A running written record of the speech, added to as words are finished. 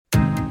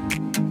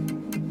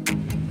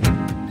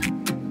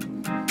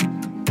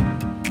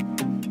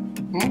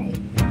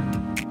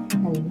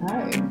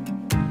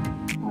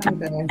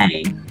there.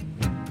 Hey.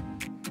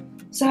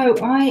 So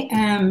I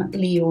am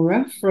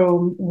Leora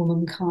from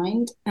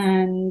Womankind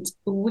and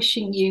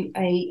wishing you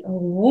a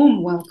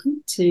warm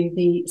welcome to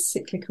the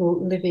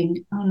Cyclical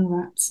Living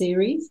Unwrapped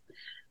series,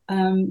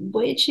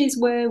 which is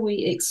where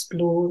we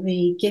explore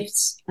the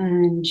gifts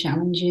and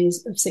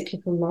challenges of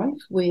cyclical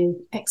life with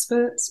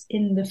experts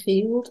in the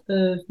field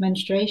of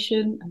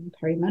menstruation and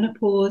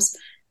perimenopause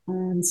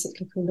and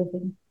cyclical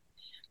living.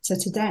 So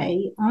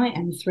today I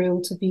am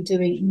thrilled to be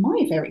doing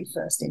my very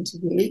first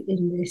interview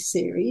in this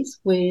series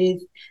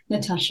with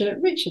Natasha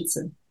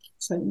Richardson.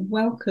 So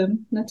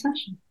welcome,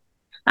 Natasha.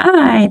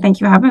 Hi,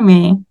 thank you for having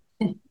me.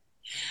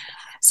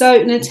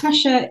 So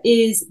Natasha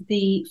is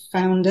the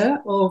founder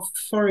of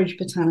Forage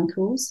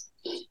Botanicals,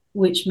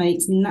 which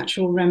makes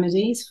natural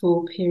remedies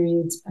for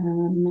periods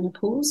and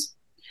menopause.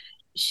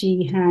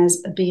 She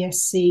has a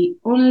BSc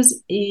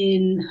honours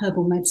in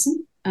herbal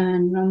medicine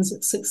and runs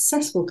a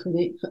successful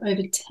clinic for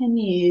over 10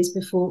 years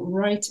before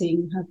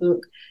writing her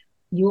book,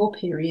 Your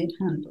Period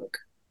Handbook.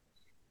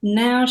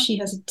 Now she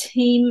has a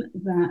team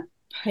that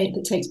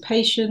takes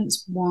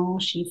patients while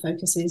she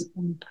focuses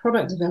on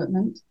product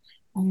development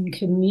and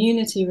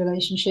community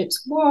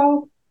relationships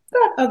while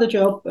that other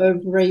job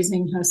of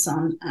raising her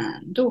son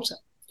and daughter.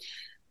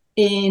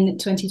 In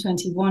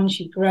 2021,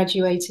 she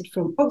graduated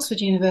from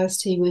Oxford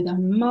University with a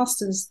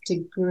master's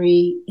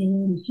degree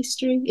in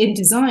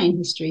design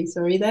history,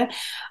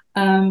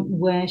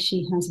 where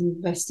she has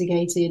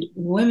investigated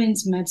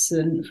women's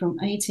medicine from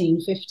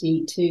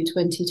 1850 to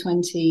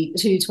 2020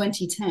 to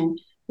 2010,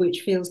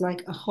 which feels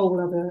like a whole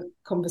other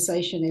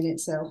conversation in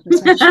itself,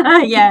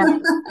 Natasha. Yeah.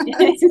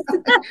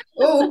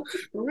 Oh,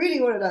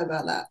 really want to know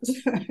about that.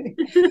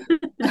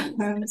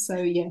 So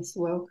yes,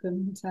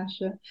 welcome,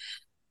 Natasha.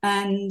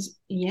 And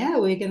yeah,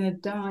 we're going to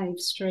dive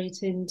straight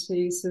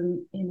into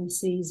some inner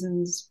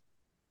seasons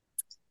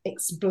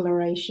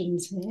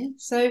explorations here.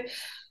 So,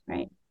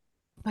 Right.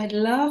 I'd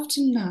love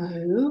to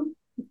know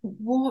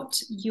what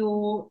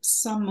your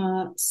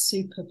summer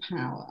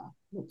superpower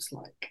looks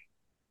like.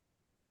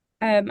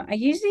 I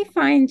usually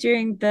find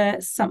during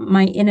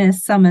my inner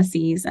summer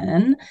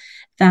season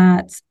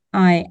that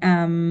I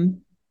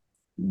am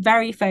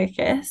very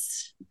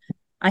focused.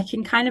 I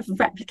can kind of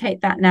replicate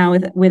that now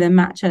with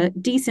a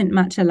decent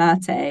matcha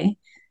latte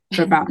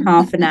for about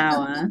half an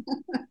hour.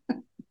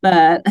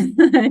 But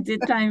I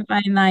did try and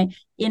find like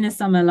inner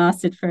summer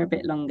lasted for a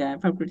bit longer,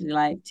 probably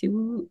like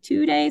two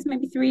days,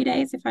 maybe 3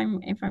 days if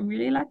I'm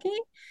really lucky.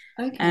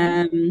 Okay.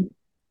 Um,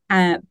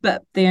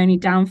 but the only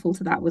downfall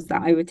to that was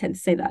that I would tend to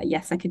say that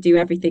yes, I could do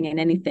everything and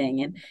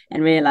anything,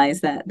 and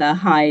realize that the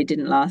high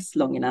didn't last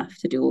long enough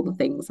to do all the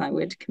things I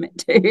would commit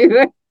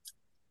to.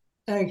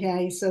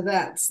 Okay, so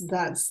that's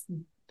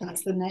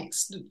the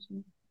next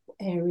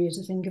area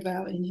to think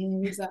about in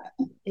here is that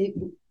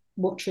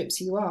what trips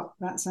you up.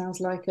 That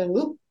sounds like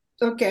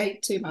okay,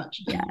 too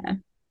much. Yeah,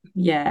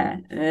 yeah.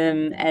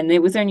 And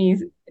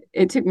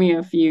it took me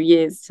a few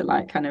years to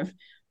like kind of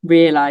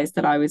realize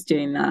that I was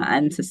doing that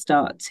and to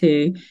start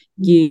to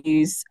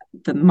use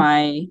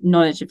my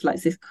knowledge of like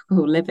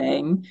cyclical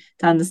living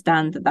to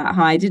understand that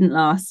high didn't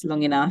last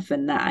long enough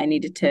and that I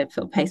needed to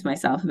sort of pace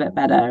myself a bit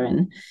better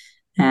and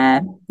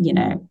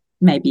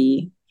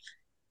maybe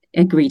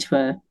agree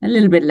to a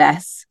little bit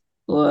less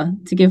or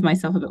to give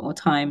myself a bit more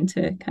time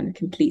to kind of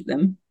complete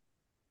them.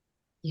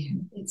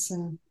 Yeah, it's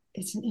an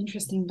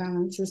interesting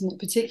balance, isn't it?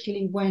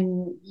 Particularly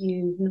when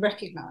you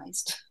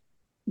recognized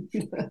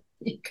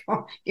you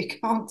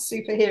can't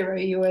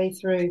superhero your way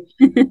through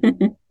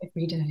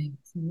every day.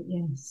 So,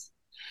 yes.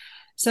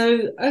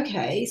 So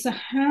okay, so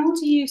how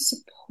do you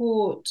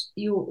support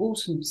your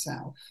autumn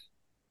self?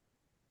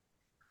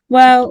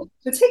 Well,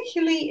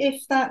 Particularly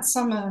if that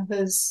summer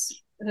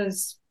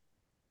has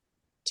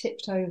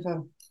tipped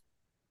over.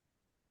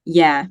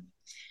 yeah.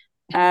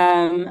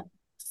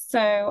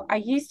 So I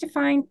used to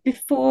find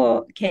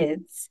before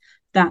kids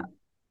that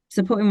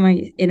supporting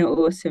my inner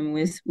autumn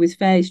was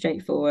fairly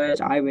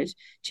straightforward. I would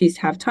choose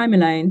to have time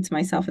alone to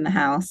myself in the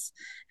house,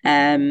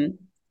 and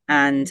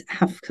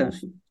have kind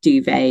of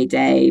duvet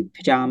day,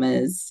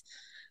 pajamas,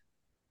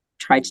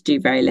 try to do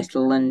very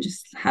little and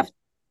just have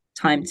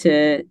time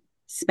to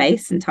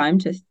space and time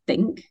to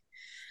think.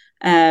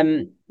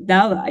 Now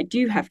that I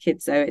do have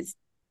kids, though, it's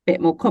a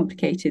bit more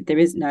complicated. There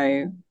is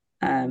no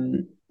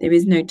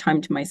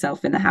time to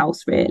myself in the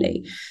house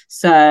really.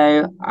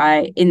 So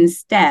I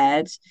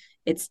instead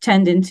it's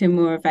turned into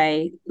more of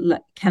a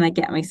can I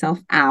get myself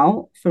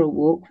out for a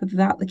walk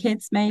without the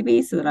kids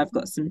maybe so that I've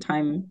got some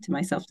time to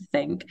myself to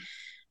think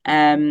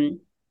in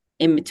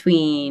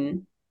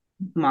between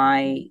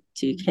my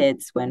two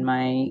kids when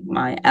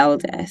my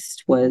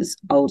eldest was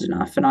old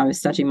enough and I was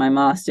studying my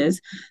masters.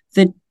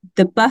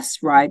 The bus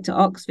ride to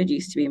Oxford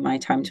used to be my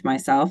time to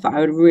myself. I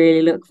would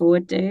really look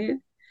forward to.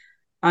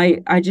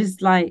 I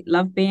just like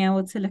love being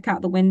able to look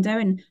out the window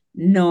and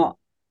not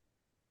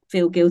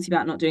feel guilty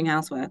about not doing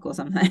housework or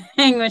something,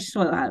 which is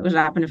what would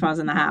happen if I was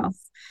in the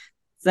house.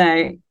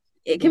 So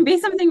it can be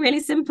something really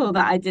simple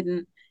that I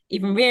didn't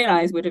even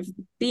realize would have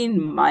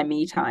been my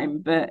me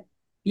time. But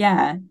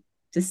yeah,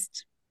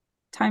 just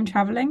time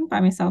traveling by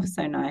myself is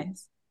so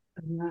nice.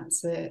 And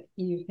that's it.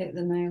 You've hit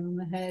the nail on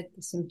the head.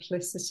 The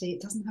simplicity.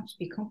 It doesn't have to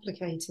be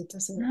complicated,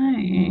 does it?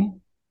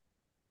 No.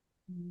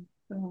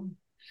 Oh.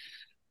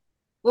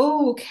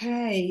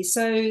 Okay,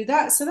 so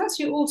that's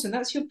your autumn.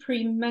 That's your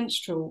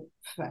premenstrual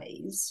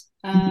phase.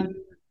 Mhm.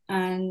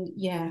 And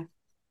yeah,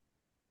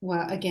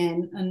 well,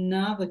 again,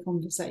 another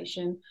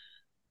conversation.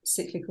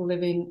 Cyclical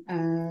living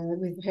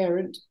with a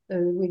parent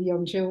with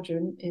young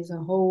children is a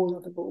whole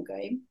other ball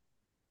game.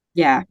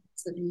 Yeah.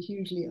 It's a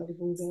hugely other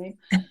ball game.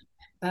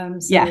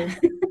 Yeah.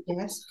 So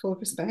yes, full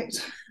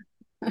respect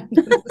and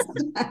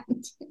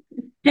understand.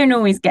 Don't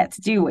always get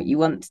to do what you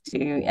want to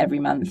do every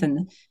month,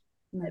 and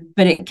No.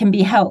 but it can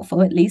be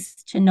helpful at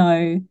least to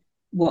know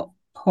what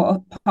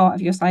part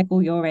of your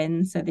cycle you're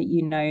in so that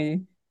you know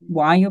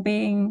why you're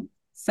being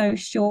so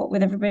short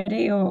with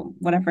everybody or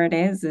whatever it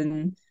is,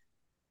 and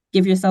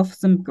give yourself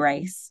some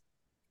grace.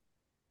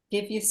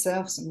 Give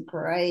yourself some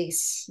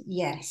grace.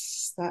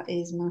 Yes, that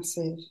is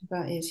massive.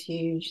 That is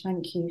huge.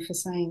 Thank you for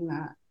saying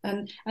that.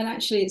 And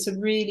actually it's a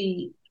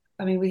really,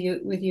 I mean,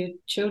 with your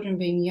children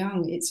being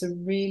young, it's a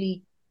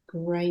really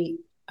great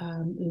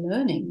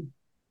learning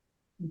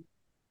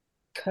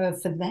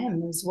curve for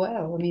them as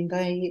well. I mean,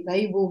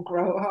 they will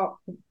grow up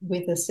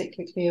with a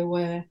cyclically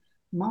aware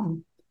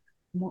mum.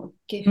 What a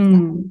gift that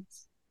Mm.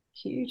 is.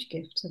 Huge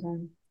gift to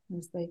them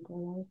as they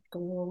grow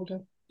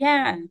older.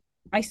 Yeah.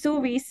 I saw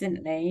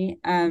recently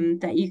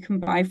that you can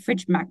buy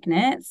fridge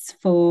magnets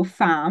for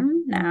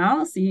fam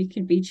now. So you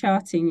could be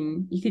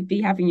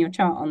having your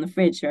chart on the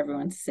fridge for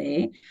everyone to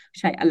see,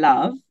 which I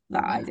love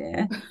that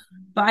idea.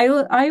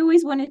 But I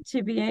always wanted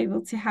to be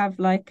able to have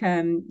like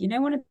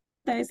one of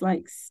those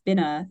like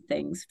spinner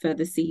things for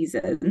the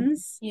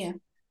seasons. Yeah.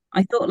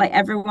 I thought like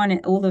everyone,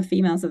 all the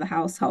females of the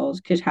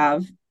household could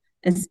have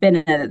a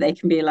spinner that they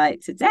can be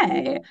like,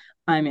 today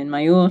I'm in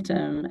my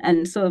autumn,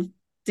 and sort of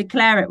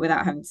declare it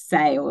without having to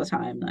say all the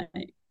time,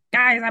 like,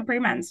 guys, I'm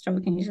premenstrual,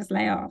 can you just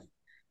lay off?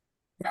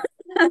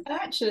 And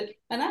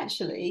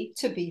actually,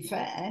 to be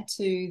fair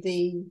to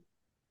the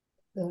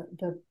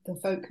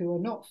folk who are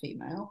not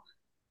female,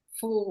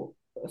 for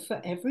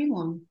for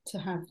everyone to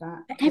have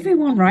that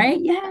Everyone, connection. right?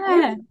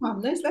 Yeah.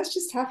 Everyone, let's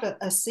just have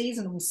a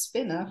seasonal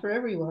spinner for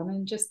everyone,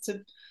 and just to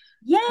have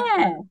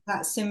Yeah.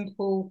 that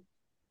simple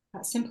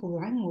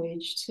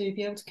language to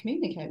be able to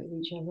communicate with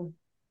each other.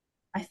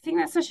 I think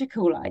that's such a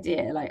cool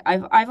idea. Like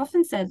I've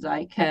often said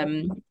like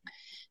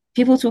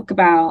people talk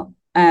about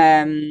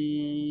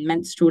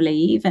menstrual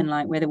leave and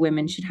like whether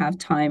women should have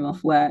time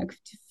off work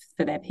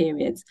for their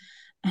periods.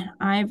 And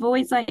I've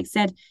always like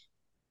said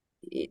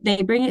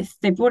they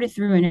brought it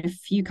through in a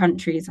few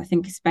countries, I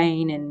think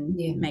Spain and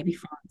Yeah, maybe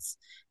France.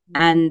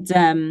 And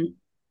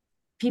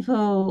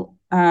people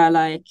are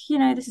like,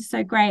 this is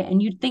so great.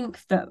 And you'd think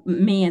that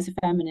me as a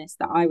feminist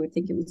that I would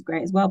think it was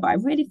great as well. But I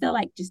really feel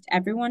like just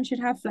everyone should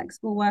have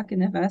flexible work in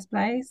the first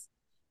place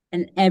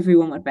and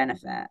everyone would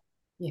benefit.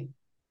 yeah,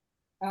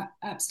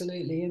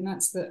 absolutely. And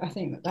I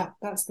think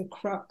that's the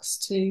crux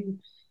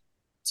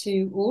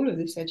to all of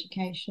this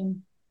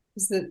education,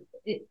 is that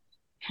it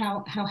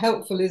how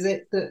helpful is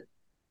it that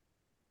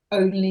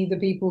only the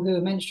people who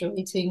are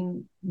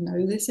menstruating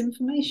know this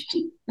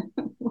information?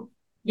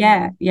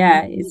 Yeah,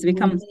 yeah. We need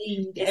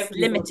It's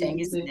everybody limiting,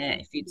 isn't to. it?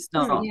 If it's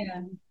Oh not.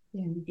 yeah,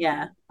 yeah.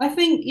 Yeah. I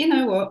think, you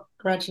know what?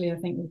 Gradually, I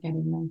think we're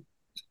getting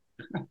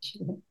there.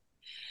 Gradually,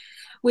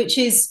 which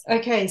is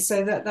okay.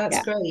 So that's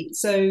Yeah. great.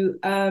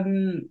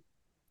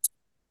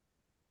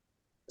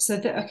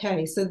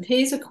 Okay. So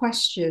here's a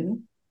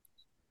question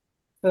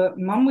for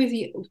mum with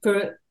you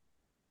for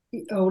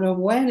an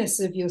awareness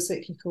of your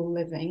cyclical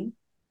living,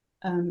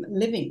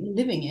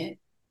 living it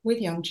with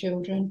young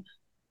children.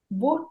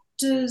 What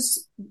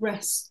does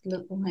rest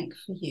look like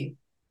for you?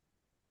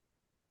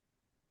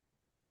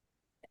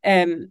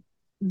 Um,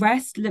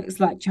 Rest looks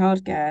like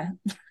childcare.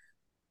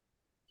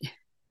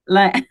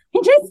 Like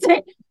just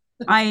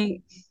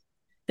I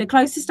the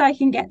closest I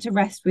can get to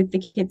rest with the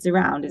kids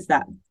around is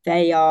that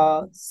they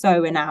are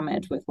so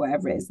enamored with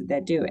whatever it is that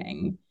they're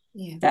doing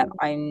Yeah, that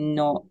I'm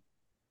not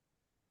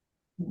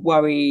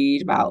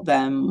worried about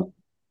them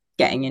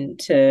getting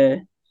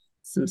into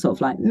some sort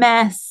of like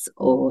mess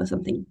or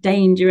something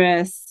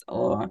dangerous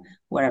or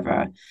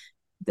whatever,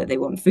 that they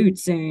want food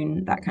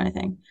soon, that kind of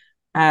thing.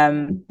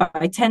 But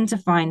I tend to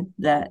find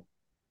that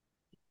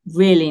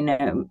really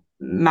no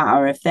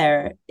matter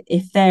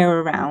if they're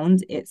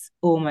around, it's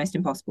almost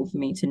impossible for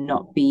me to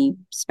not be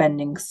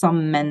spending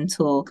some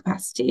mental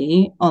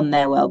capacity on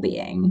their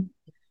well-being.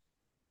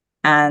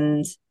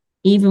 And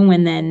even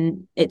when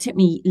then it took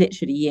me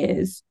literally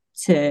years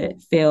to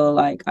feel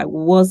like I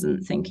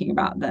wasn't thinking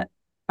about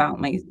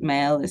my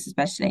eldest,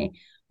 especially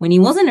when he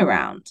wasn't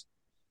around.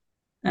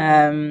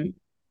 um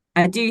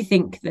I do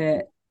think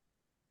that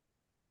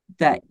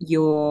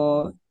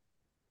your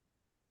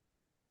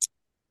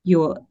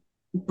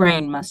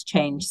brain must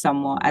change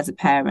somewhat as a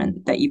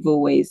parent, that you've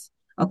always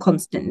are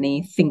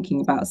constantly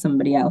thinking about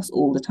somebody else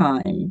all the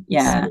time.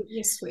 Yeah.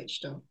 you're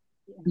switched on.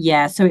 Yeah.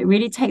 Yeah. So it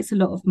really takes a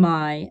lot of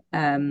my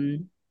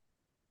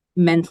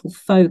mental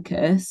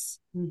focus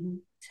Mm-hmm.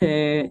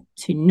 to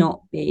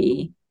not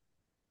be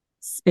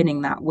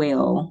spinning that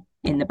wheel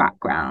in the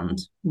background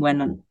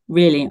when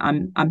really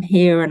I'm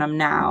here and I'm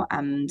now,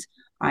 and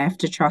I have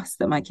to trust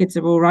that my kids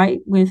are all right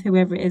with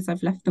whoever it is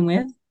I've left them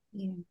with.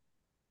 Yeah.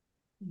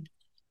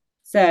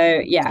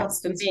 So yeah,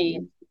 Trust for is me, key.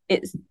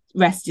 it's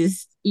rest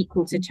is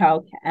equal to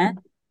childcare,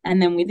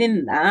 and then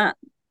within that,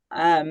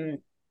 I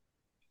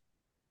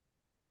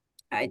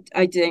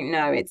don't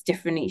know. It's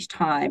different each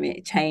time.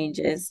 It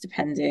changes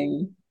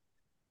depending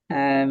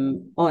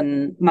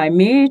on my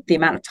mood, the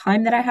amount of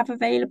time that I have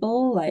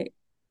available. Like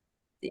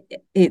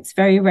it's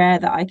very rare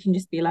that I can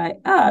just be like,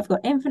 oh, I've got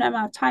infinite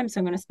amount of time, so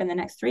I'm going to spend the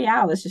next 3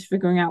 hours just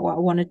figuring out what I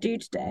want to do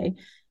today.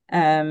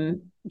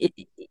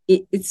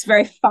 It's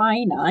very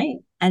finite,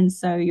 and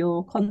so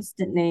you're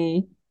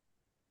constantly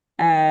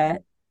uh,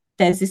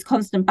 there's this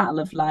constant battle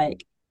of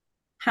like,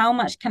 how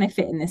much can I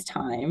fit in this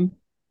time?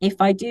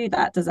 If I do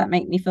that, does that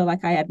make me feel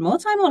like I had more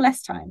time or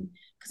less time?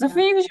 Because if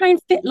Yeah. you try and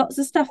fit lots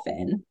of stuff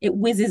in, it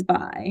whizzes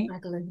by.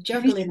 If you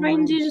Juggling try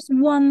and away. do just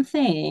one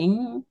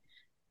thing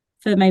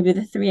for maybe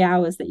the 3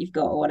 hours that you've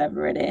got or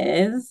whatever it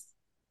is,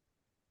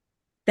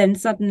 then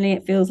suddenly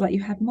it feels like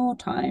you had more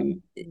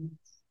time.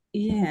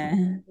 Yeah,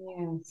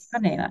 Yes.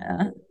 funny like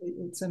that.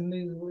 It's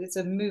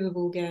a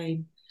movable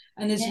game.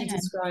 And as you Yeah,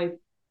 described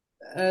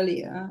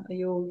earlier,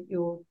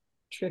 your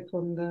trip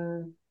on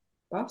the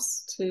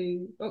bus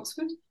to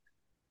Oxford,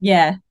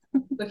 yeah.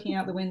 looking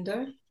out the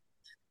window.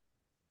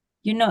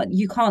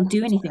 You can't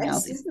do That's anything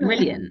else. rest, It's isn't it?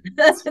 brilliant.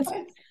 That's rest.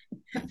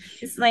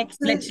 It's like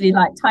So, literally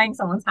like tying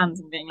someone's hands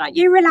and being like,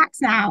 you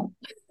relax now.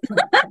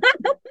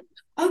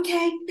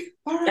 okay,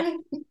 all right,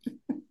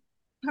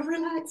 I've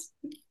relaxed.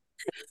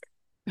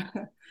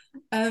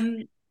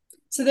 Um,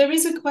 so there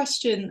is a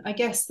question, I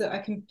guess, that I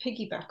can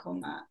piggyback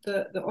on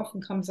that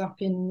often comes up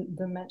in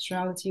the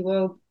menstruality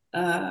world.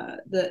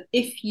 That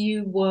if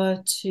you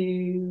were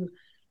to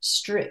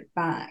strip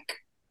back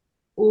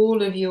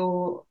all of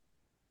your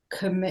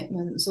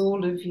commitments,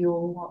 all of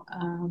your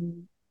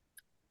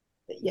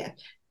yeah,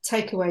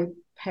 take away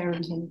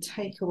parenting,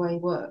 take away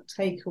work,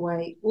 take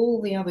away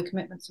all the other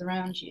commitments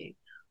around you,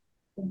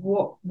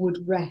 what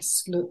would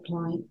rest look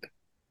like?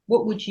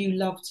 What would you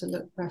love to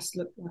look rest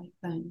look like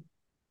then?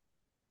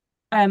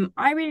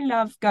 I really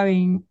love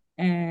going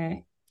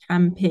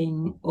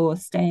camping or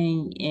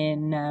staying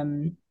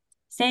in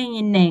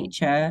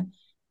nature,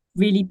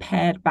 really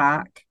pared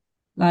back,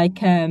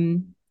 like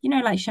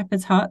like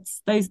shepherd's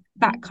huts, those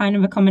that kind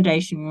of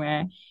accommodation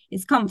where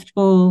it's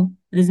comfortable,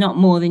 there's not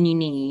more than you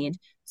need.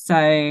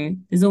 So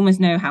there's almost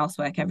no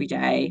housework every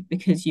day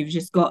because you've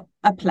just got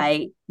a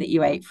plate that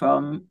you ate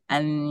from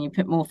and you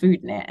put more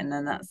food in it, and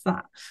then that's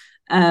that.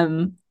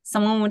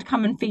 Someone would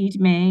come and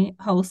feed me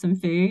wholesome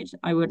food.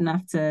 I wouldn't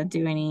have to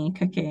do any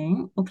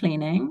cooking or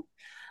cleaning.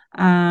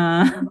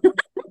 Uh,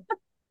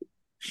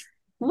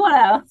 what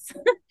else?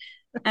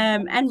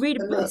 And read a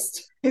The book.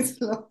 list is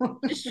long.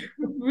 Just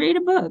read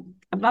a book.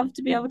 I'd love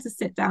to be able to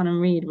sit down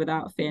and read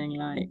without feeling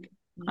like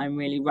Yeah, I'm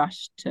really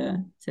rushed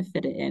to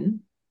fit it in.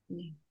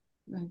 yeah.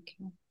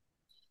 Okay.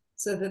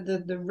 So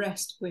the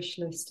rest wish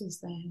list is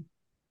there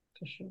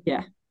for sure.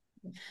 Yeah.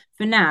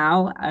 For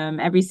now,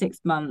 every 6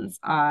 months,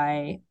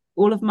 I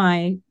all of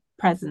my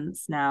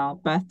presents now,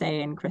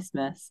 birthday and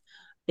Christmas,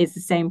 is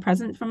the same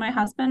present from my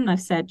husband.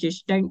 I've said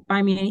just don't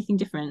buy me anything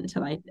different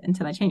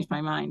until I change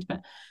my mind.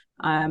 But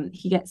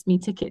he gets me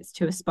tickets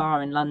to a spa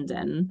in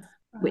London,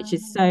 which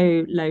is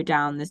so low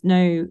down. There's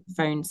no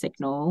phone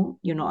signal.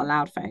 You're not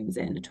allowed phones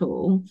in at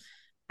all,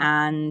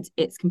 and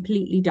it's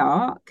completely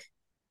dark.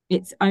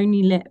 It's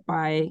only lit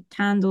by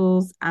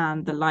candles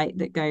and the light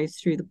that goes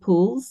through the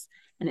pools,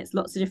 and it's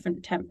lots of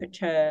different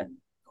temperature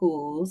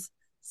pools.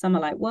 Some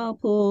are like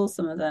whirlpools,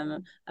 some of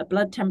them are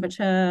blood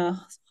temperature,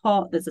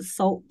 hot. There's a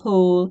salt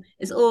pool.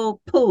 It's all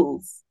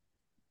pools.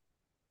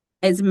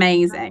 It's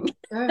amazing.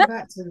 Going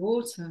back to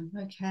water.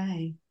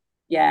 Okay.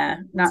 Yeah,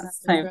 That that's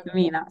sounds so for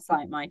me, incredible. that's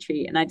like my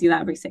treat. And I do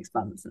that every 6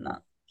 months, and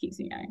that keeps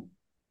me going.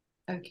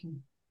 Okay.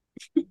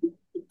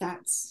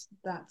 That's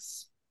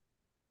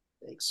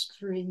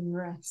extreme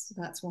rest.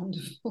 That's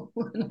wonderful.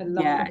 And I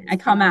love Yeah, that I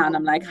it's come planned out and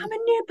I'm in like, I'm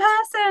advance. a new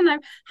person. I've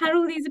had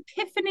all these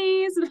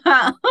epiphanies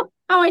about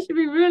how I should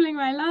be ruling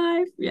my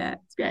life. Yeah,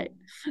 it's great.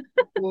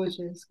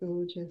 Gorgeous,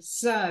 gorgeous.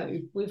 So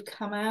we've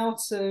come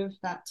out of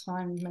that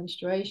time of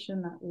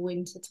menstruation, that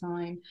winter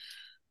time.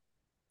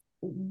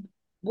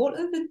 What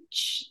are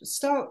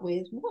start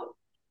with? What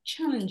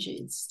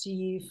challenges do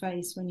you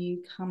face when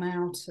you come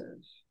out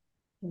of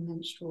the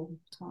menstrual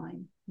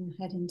time and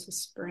head into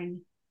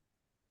spring?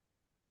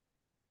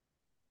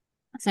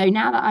 So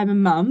now that I'm a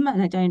mum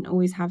and I don't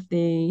always have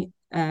the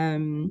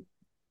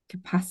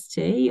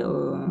capacity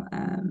or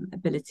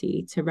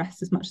ability to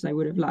rest as much as I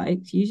would have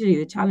liked, usually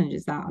the challenge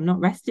is that I'm not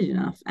rested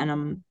enough and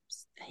I'm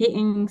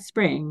hitting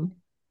spring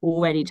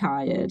already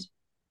tired.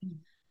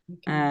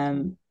 Okay.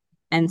 Um,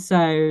 and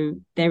so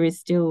there is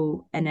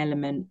still an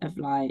element of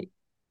like,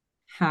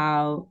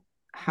 how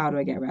how do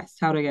I get rest?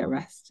 How do I get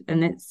rest?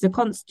 And it's a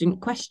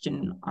constant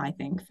question, I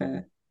think,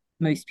 for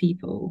most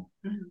people.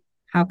 Mhm.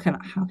 How can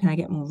I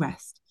get more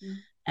rest?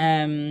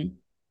 Um,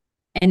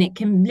 And it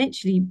can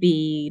literally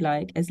be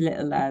like as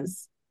little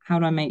as, how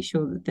do I make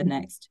sure that the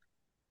next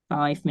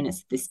 5 minutes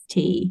of this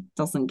tea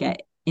doesn't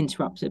get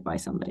interrupted by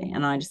somebody,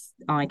 and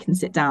I can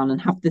sit down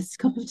and have this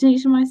cup of tea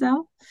to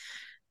myself.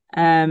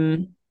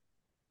 Um,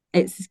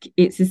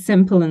 it's as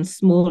simple and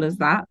small as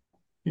that.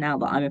 Now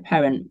that I'm a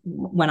parent,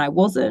 when I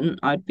wasn't,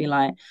 I'd be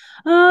like,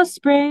 oh,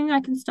 spring,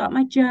 I can start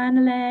my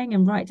journaling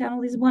and write down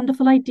all these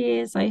wonderful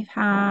ideas I've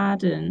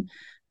had and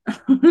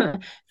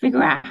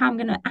figure out how I'm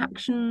going to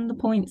action the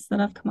points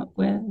that I've come up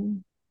with.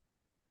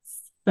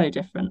 So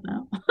different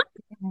now.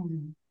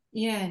 Mm.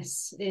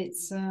 Yes,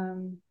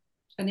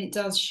 and it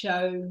does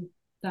show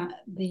that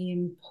the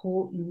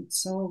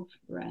importance of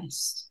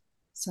rest.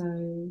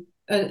 So,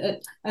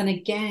 and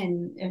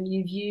again, and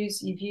you've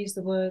used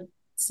the word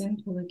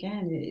simple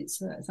again.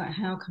 It's like,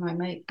 how can I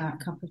make that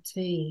cup of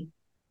tea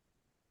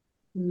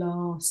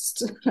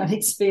last? That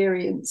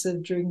experience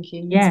of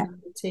drinking Yeah,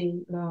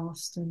 tea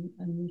last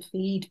and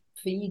feed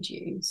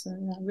you. So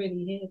I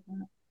really hear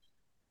that,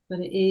 but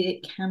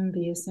it can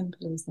be as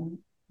simple as that.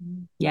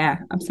 Mm. yeah,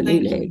 Thank you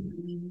absolutely.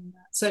 for naming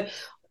that.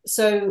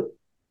 So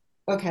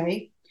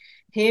okay,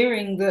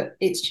 hearing that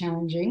it's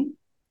challenging,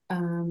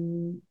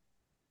 um,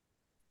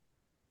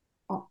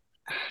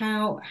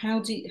 how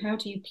do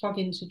you plug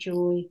into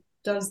joy?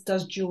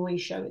 Does joy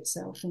show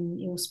itself in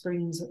your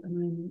springs at the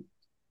moment?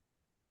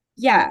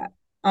 Yeah,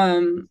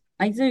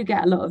 I do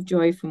get a lot of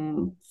joy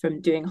from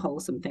doing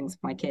wholesome things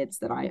for my kids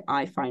that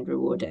I find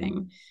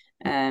rewarding.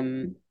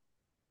 Um,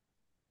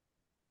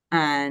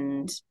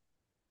 and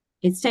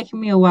it's taken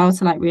me a while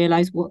to like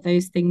realize what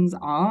those things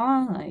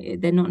are.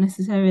 Like, they're not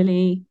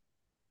necessarily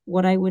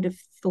what I would have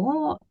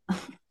thought.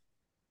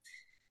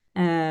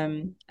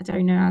 I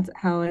don't know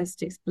how else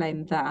to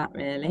explain that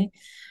really.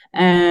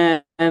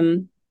 And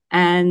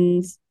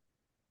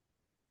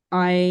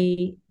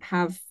I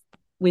have,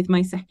 with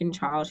my second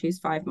child, who's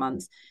 5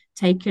 months,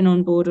 taken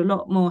on board a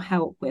lot more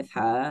help with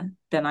her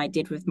than I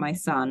did with my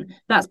son.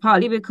 That's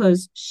partly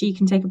because she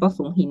can take a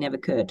bottle, he never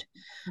could.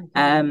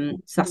 Okay,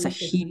 So that's a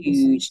huge difference.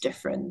 huge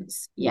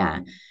difference. Yeah.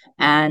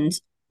 And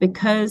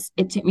because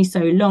it took me so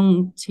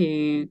long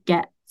to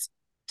get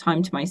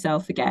time to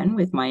myself again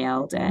with my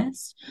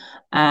eldest,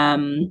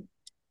 um,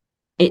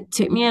 it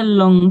took me a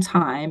long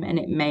time and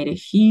it made a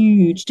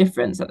huge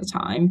difference at the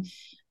time.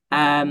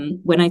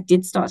 When I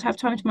did start to have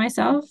time to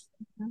myself,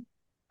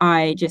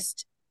 I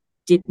just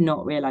did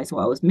not realize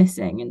what I was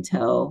missing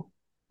until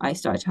I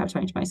started to have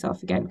time to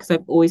myself again. Because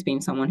I've always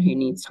been someone who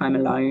needs time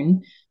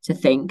alone to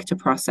think, to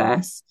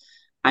process.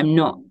 I'm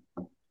not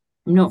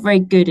I'm not very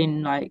good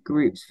in like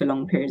groups for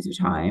long periods of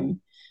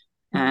time.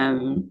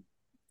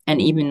 And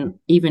even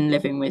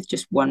living with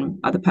just one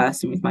other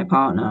person with my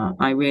partner,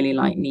 I really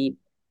like need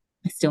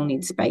I still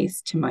need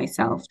space to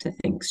myself to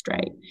think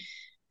straight.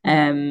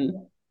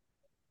 Um,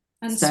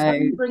 And so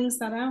spring brings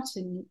that out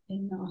in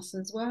us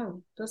as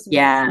well, doesn't it?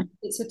 yeah,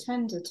 It's a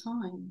tender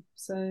time,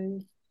 so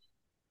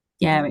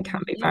yeah, it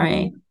can be yeah,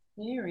 very.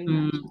 hearing that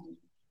Mm. change.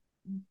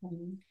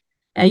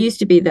 Okay. It used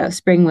to be that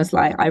spring was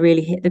like I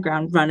really hit the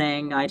ground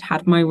running. I'd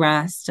had my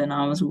rest and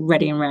I was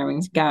ready and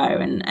raring to go.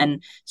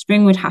 And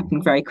spring would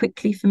happen very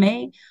quickly for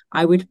me.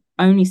 I would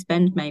only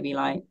spend maybe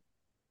like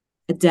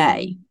a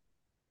day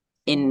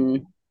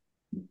in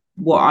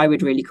what I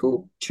would really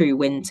call true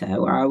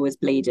winter, where I was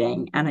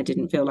bleeding and I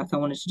didn't feel like I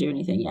wanted to do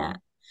anything yet.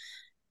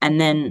 And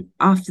then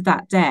after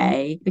that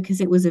day,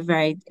 because it was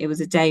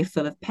a day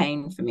full of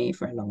pain for me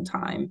for a long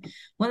time.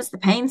 Once the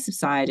pain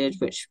subsided,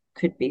 which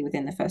could be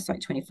within the first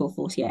like 24,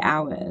 48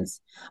 hours,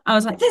 I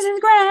was like, this is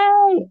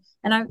great.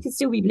 And I could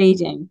still be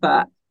bleeding,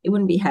 but it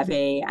wouldn't be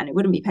heavy and it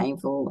wouldn't be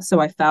painful. So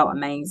I felt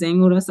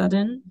amazing all of a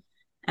sudden.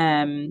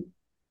 Um,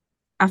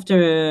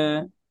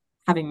 After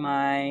having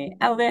my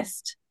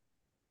eldest,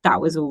 that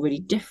was all really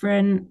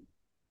different.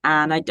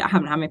 And I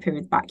haven't had my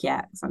periods back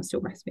yet because I'm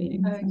still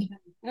breastfeeding. Okay.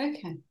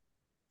 Okay.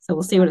 So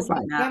we'll So see what it's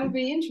like now. that'll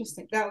be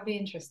interesting. That'll be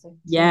interesting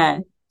Yeah.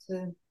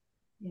 to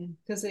yeah,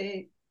 because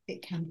it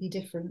can be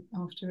different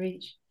after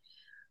each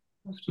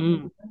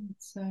Mm. one.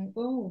 So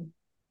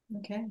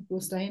okay,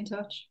 we'll stay in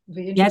touch. It'll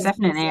be Yeah, interesting to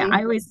definitely. see.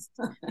 I always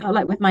felt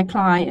like with my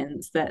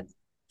clients that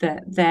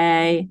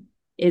they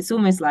it's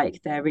almost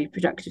like their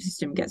reproductive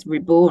system gets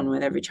reborn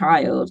with every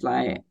child.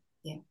 Like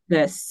Yeah,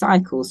 the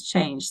cycles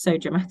change so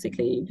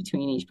dramatically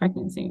between each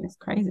pregnancy. It's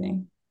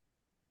crazy.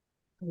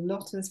 a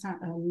lot has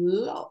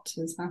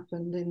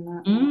happened in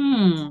that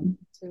Mm.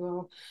 to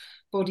our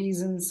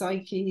bodies and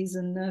psyches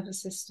and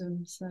nervous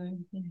systems. So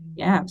yeah.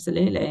 Yeah,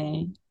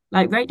 absolutely.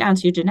 Like right down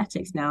to your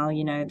genetics now,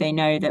 they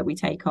know that we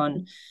take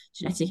on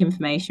genetic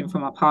information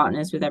from our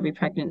partners with every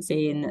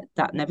pregnancy and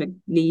that never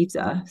leaves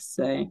us.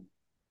 So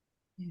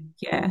Yeah.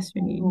 yeah, it's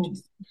really More,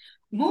 interesting.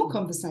 more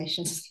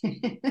conversations.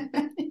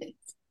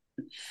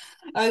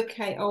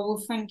 Okay. Oh,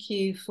 well, thank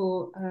you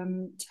for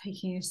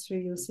taking us through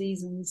your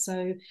season.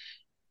 So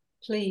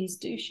please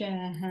do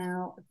share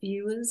how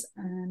viewers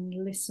and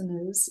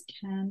listeners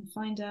can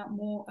find out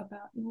more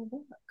about your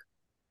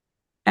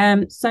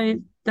work. So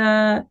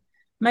the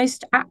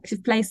most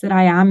active place that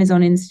I am is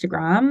on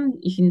Instagram.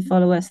 You can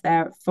follow us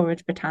there at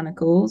Forage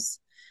Botanicals.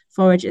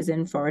 forage is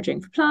in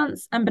foraging for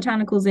plants, and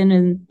botanicals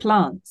in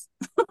plants.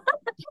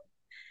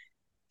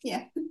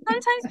 Yeah.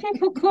 Sometimes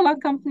people call our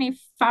company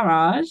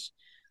Farage,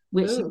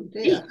 which Oh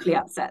dear. deeply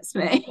upsets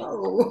me.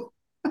 Oh,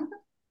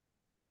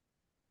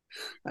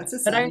 that's a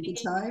But sign of the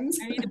times.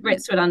 only the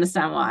Brits would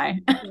understand why.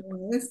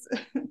 Yes.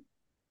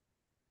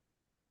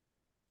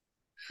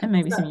 And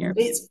maybe So some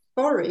Europeans. it's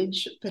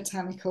forage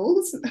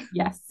botanicals.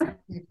 Yes.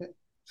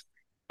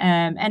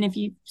 And if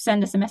you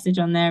send us a message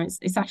on there,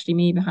 it's actually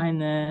me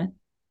behind the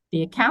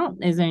account.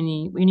 We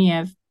only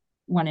have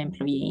one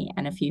employee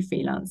and a few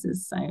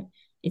freelancers, so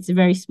it's a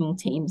very small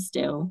team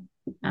still,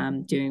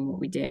 doing what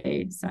we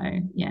do. So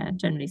yeah,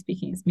 generally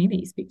speaking, it's me that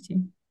you speak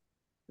to.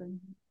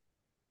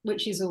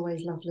 Which is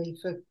always lovely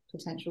for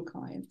potential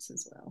clients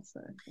as well.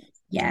 So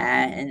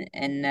Yeah,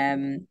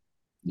 and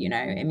you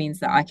know, it means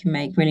that I can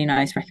make really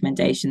nice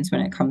recommendations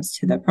when it comes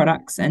to the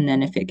products, and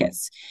then if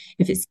it's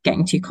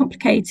getting too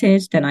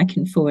complicated, then I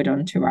can forward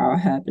on to our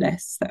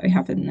herbalists that we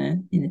have in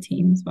the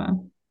team as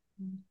well.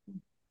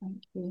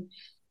 thank you.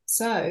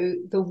 So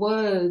the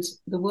word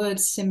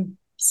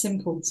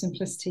simple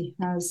simplicity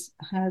has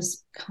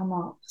come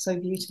up so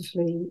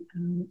beautifully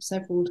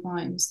several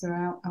times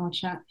throughout our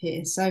chat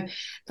here. So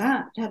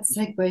that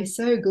segues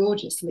so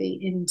gorgeously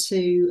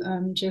into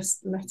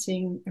just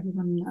letting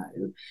everyone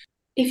know.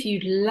 If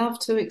you'd love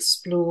to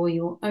explore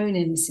your own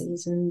inner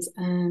seasons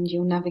and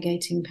you're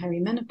navigating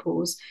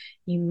perimenopause,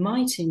 you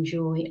might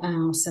enjoy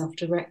our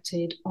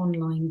self-directed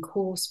online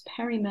course,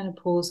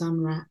 Perimenopause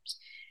Unwrapped.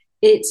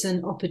 It's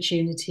an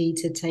opportunity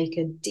to take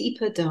a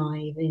deeper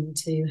dive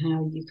into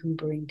how you can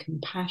bring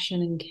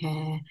compassion and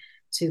care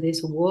to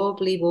this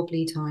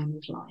wobbly time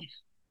of life.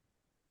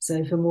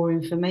 So for more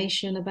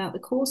information about the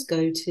course,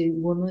 go to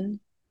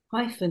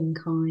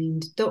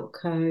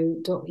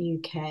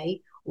woman-kind.co.uk,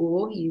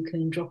 or you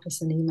can drop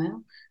us an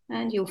email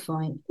and you'll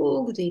find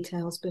all the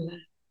details below.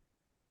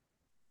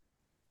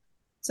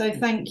 So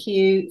thank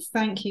you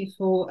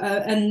for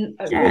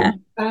Yeah.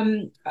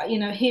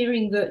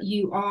 hearing that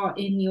you are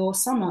in your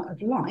summer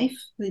of life,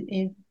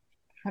 in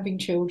having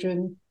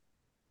children.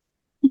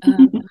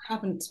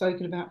 Haven't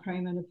spoken about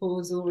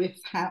perimenopause, or if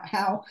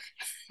how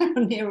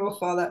near or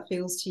far that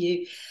feels to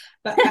you,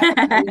 but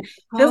actually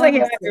Feels like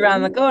it might be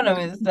around the harnessing. corner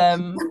with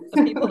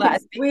the people that I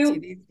speak to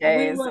these we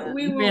days, won't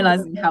we and won't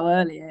realizing how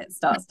early it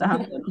starts to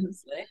happen,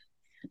 honestly.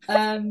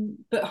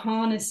 but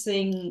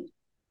harnessing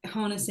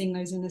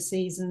those inner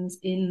seasons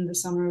in the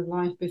summer of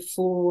life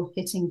before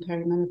hitting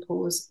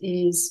perimenopause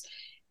is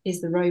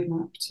the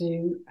roadmap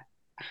to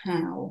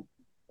how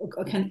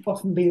can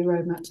often be the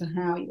roadmap to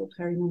how your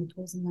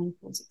perimenopause and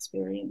menopause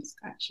experience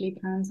actually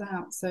pans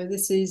out. So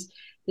this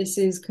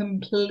is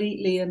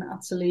completely and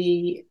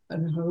utterly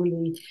and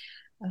wholly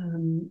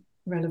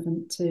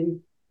relevant to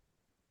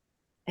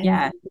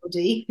Yeah.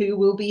 anybody who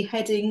will be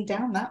heading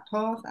down that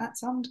path at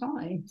some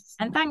time.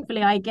 And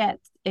thankfully, I get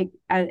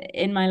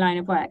in my line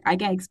of work, I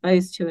get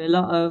exposed to a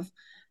lot of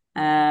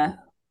uh,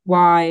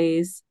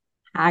 wise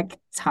hag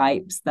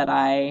types that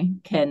I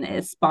can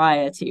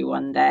aspire to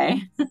one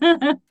day.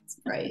 It's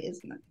great,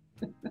 isn't it?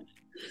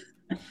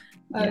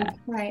 Yeah.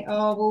 Okay.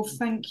 Oh, well,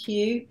 thank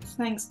you.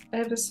 Thanks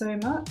ever so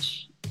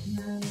much.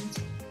 And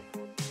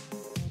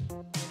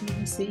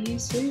we'll see you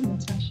soon,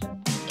 Natasha.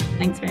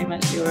 Thanks very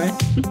much,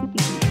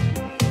 Laura.